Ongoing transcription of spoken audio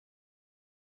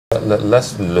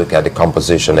let's look at the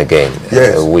composition again,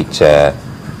 Yes. which,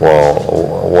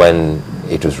 well, when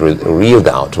it was reeled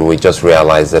out, we just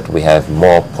realized that we have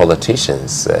more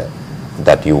politicians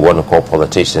that you want to call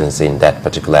politicians in that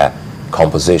particular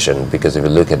composition, because if you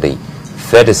look at the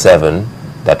 37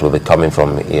 that will be coming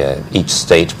from each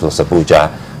state plus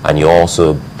Abuja, and you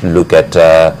also look at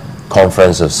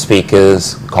conference of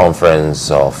speakers,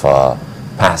 conference of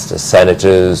past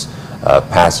senators,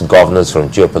 past governors from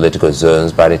geopolitical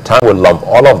zones, by the time we lump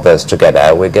all of this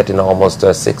together, we're getting almost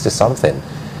 60-something.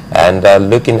 And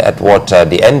looking at what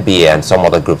the NBA and some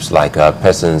other groups like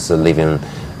persons living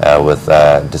with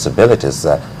disabilities,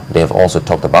 they have also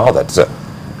talked about that. So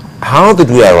how did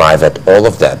we arrive at all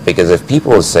of that? Because if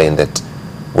people are saying that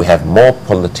we have more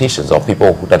politicians or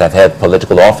people that have held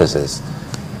political offices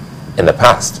in the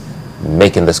past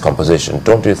making this composition,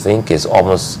 don't you think is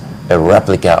almost a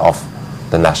replica of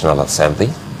the National Assembly?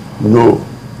 No.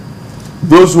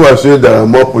 Those who are saying there are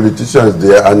more politicians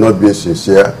there are not being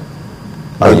sincere.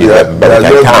 And they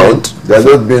are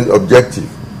not being objective.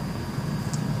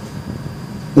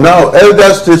 Now,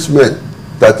 elder statesmen,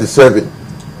 37.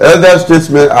 Elder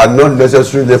statesmen are not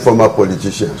necessarily former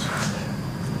politicians.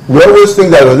 We always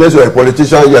think that unless you're a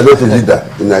politician, you're not a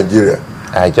leader in Nigeria.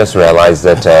 I just realized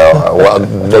that, well,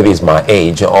 maybe it's my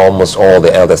age, almost all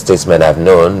the elder statesmen I've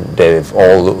known, they've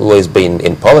always been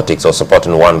in politics or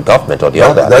supporting one government or the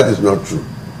other. That is not true.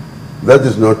 That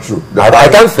is not true. I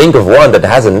can't think of one that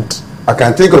hasn't. I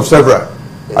can think of several,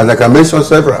 and I can mention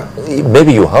several.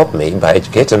 Maybe you help me by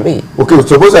educating me. Okay,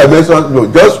 suppose I mention,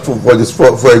 no, just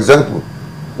for example,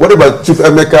 what about Chief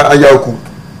Emeka Anyaoku?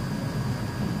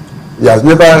 He has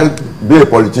never been a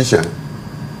politician.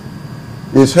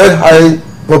 He's held high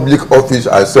public office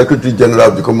as Secretary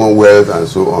General of the Commonwealth and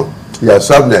so on. He has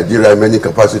served Nigeria in many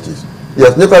capacities. He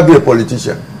has never been a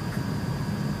politician.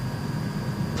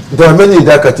 There are many in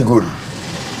that category.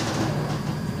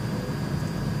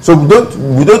 So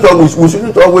we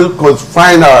shouldn't always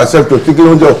confine ourselves to thinking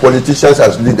only of politicians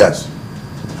as leaders.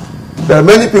 There are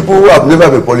many people who have never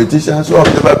been politicians, who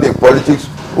have never been in politics,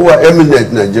 who are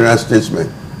eminent Nigerian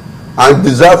statesmen and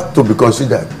deserve to be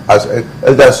considered as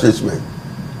elder statesmen.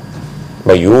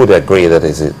 But you would agree that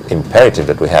it's imperative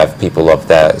that we have people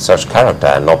of such character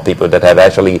and not people that have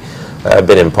actually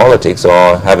been in politics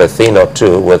or have a thing or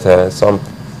two with some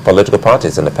political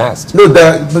parties in the past. No,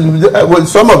 well,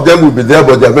 some of them will be there,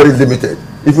 but they are very limited.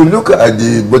 If you look at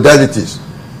the modalities,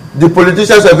 the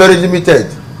politicians are very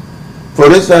limited. For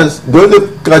instance, the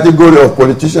only category of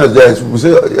politicians there is, we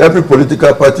say every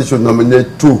political party should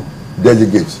nominate 2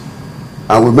 delegates.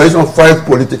 And we mentioned 5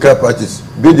 political parties,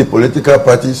 be the political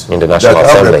parties in the National that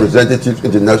Assembly. have representatives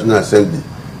in the National Assembly.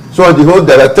 So on the whole,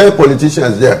 there are 10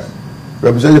 politicians there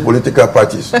representing political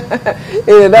parties. That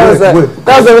was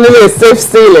definitely a safe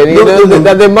stealing,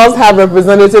 that they must have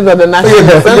representatives of the National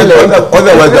Assembly.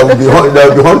 Otherwise, there will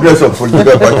be hundreds of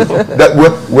political parties.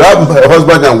 We have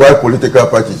husband and wife political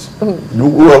parties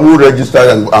who registered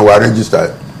and were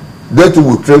registered. They too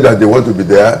will claim that they want to be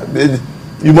there.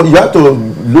 You have to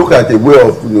look at a way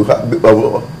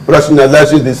of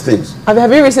rationalizing these things.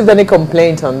 Have you received any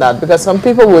complaint on that? Because some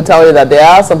people will tell you that there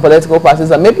are some political parties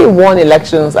that maybe won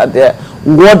elections at their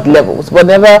ward levels, but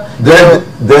never. Then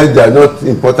they are not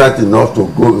important enough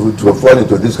to fall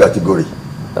into this category.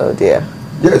 Oh dear.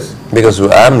 Yes. Because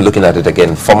I'm looking at it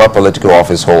again, former political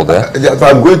office holder. If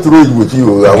I'm going through it with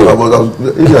you, if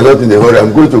you're not in a hurry,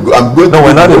 I'm going to go. No,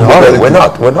 we're not in a hurry.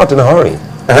 We're not in a hurry.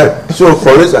 So,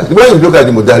 for instance, when you look at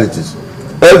the modalities,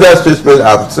 elder statesmen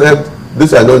have said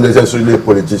these are not necessarily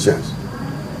politicians.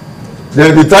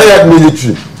 The retired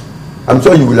military, I'm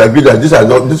sure you will agree that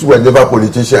these were never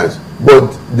politicians,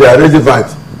 but they are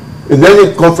relevant. In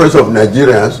any conference of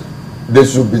Nigerians, they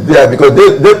should be there because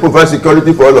they provide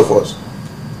security for all of us.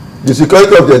 The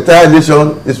security of the entire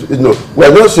nation is, we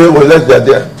are not sure unless they are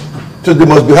there. So they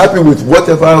must be happy with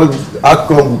whatever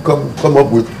outcome we come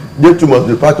up with. They too must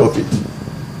be part of it.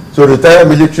 So retired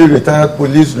military, retired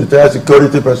police, retired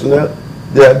security personnel,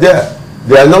 they are there.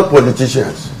 They are not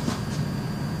politicians.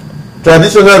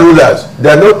 Traditional rulers, they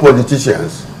are not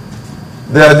politicians.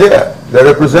 They are there. They are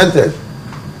represented.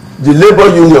 The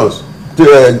labor unions,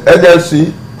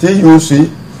 NLC, TUC,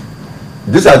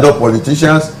 these are not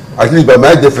politicians. At least by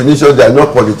my definition, they are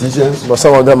not politicians. But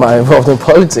some of them are involved in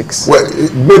politics. Well,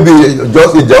 maybe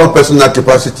just in their own personal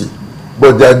capacity.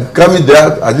 But they are coming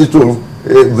there at least to...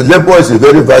 labor is a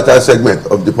very vital segment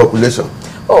of the population.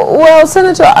 Oh, well,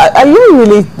 Senator, are you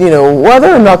really,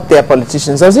 whether or not they're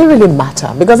politicians, does it really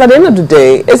matter? Because at the end of the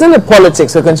day, isn't it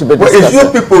politics we're going to be discussing? Well,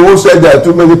 it's you people who said there are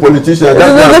too many politicians.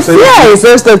 The fear is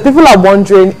just that people are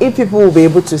wondering if people will be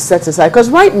able to set aside. Because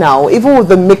right now, even with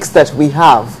the mix that we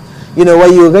have, you know,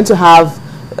 where you're going to have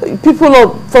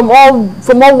people from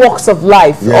all walks of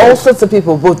life, yes. all sorts of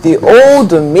people, both the old,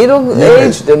 the middle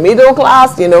age, the middle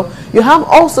class, you know, you have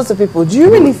all sorts of people. Do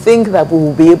you really think that we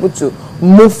will be able to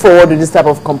move forward with this type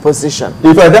of composition?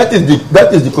 In fact,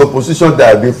 that is the composition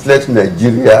that reflects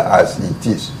Nigeria as it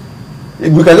is.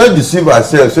 We cannot deceive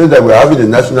ourselves saying that we're having a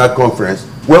national conference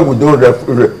where we don't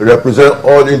represent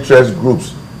all interest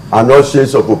groups and all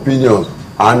shades of opinions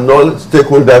and all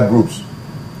stakeholder groups.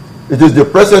 It is the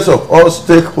presence of all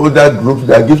stakeholder groups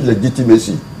that gives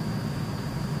legitimacy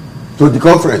to the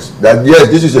conference, that yes,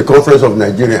 this is a conference of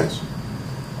Nigerians.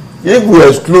 If we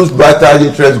exclude vital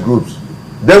interest groups,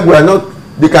 then we are not,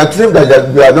 they can claim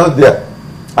that we are not there.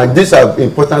 And these are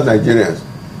important Nigerians.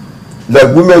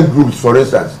 Like women groups, for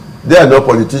instance. They are not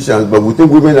politicians, but we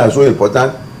think women are so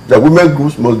important that women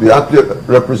groups must be amply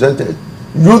represented.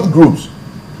 Youth groups,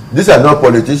 these are not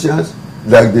politicians,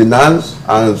 like the NANS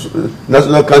and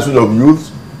National Council of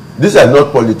Youth. These are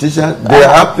not politicians, they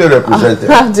are amply represented.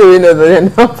 How do we know that they're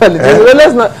not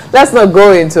politicians? Well, let's not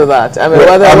go into that. I mean,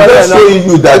 well, I'm just showing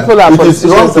you that it is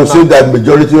wrong to say that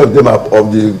majority of them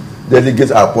of the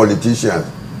delegates are politicians.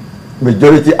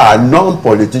 Majority are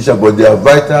non-politicians, but they are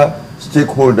vital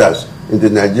stakeholders in the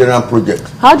Nigerian project.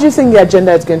 How do you think the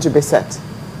agenda is going to be set?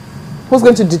 Who's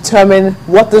going to determine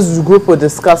what this group will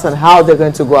discuss and how they're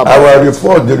going to go about it?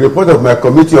 The report of my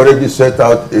committee already set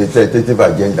out a tentative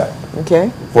agenda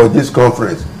for this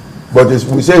conference. But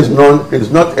we say it's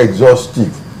not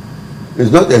exhaustive.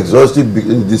 It's not exhaustive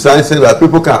in the sense that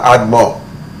people can add more.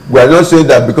 We are not saying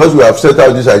that because we have set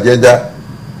out this agenda,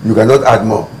 you cannot add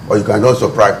more or you cannot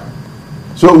subtract.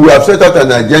 So we have set out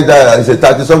an agenda, it's a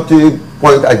 30-something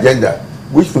point agenda,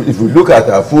 which if we look at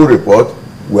our full report,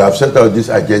 we have set out this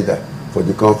agenda for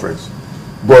the conference.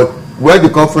 But when the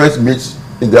conference meets,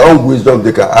 in their own wisdom,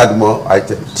 they can add more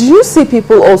items. Do you see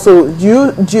people also,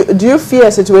 do you fear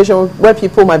a situation where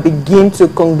people might begin to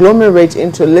conglomerate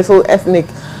into little ethnic,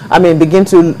 begin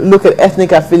to look at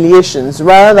ethnic affiliations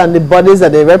rather than the bodies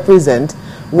that they represent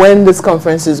when this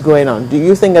conference is going on? Do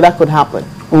you think that could happen?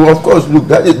 Well, of course, look,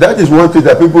 that is one thing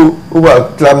that people who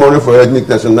are clamoring for ethnic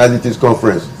nationalities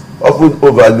conference often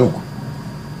overlook.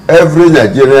 Every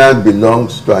Nigerian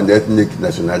belongs to an ethnic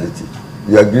nationality.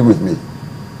 You agree with me?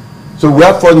 So we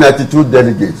have 492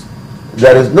 delegates.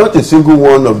 There is not a single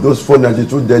one of those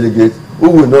 492 delegates who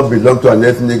will not belong to an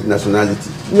ethnic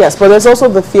nationality. Yes, but there's also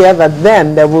the fear that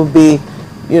then there will be,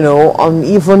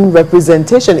 uneven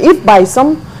representation. If by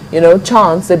some,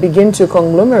 chance they begin to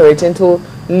conglomerate into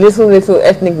little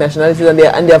ethnic nationalities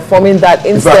and they're forming that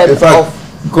instead in fact,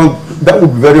 that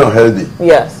would be very unhealthy.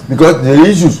 Yes. Because the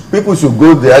issues, people should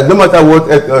go there, no matter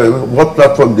what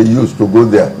platform they use to go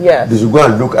there. Yes. They should go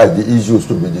and look at the issues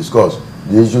to be discussed,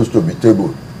 the issues to be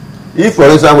tabled. If, for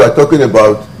example, we are talking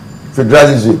about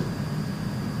federalism,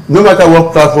 no matter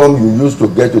what platform you use to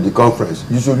get to the conference,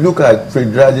 you should look at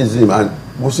federalism and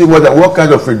we'll see what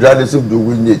kind of federalism do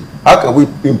we need. How can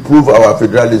we improve our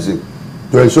federalism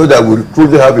to ensure that we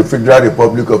truly have a federal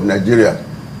republic of Nigeria?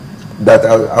 That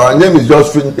our name is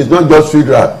it's not just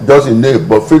federal, just in name,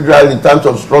 but federal in terms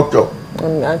of structure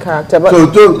and character. But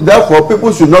so therefore,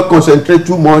 people should not concentrate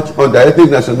too much on their ethnic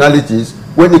nationalities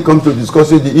when it comes to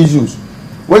discussing the issues.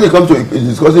 When it comes to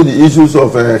discussing the issues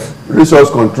of resource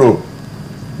control,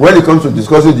 when it comes to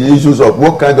discussing the issues of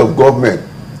what kind of government,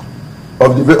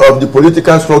 of the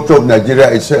political structure of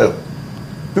Nigeria itself,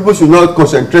 people should not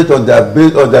concentrate on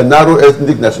their narrow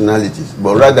ethnic nationalities,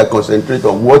 but rather concentrate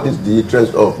on what is the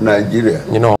interest of Nigeria.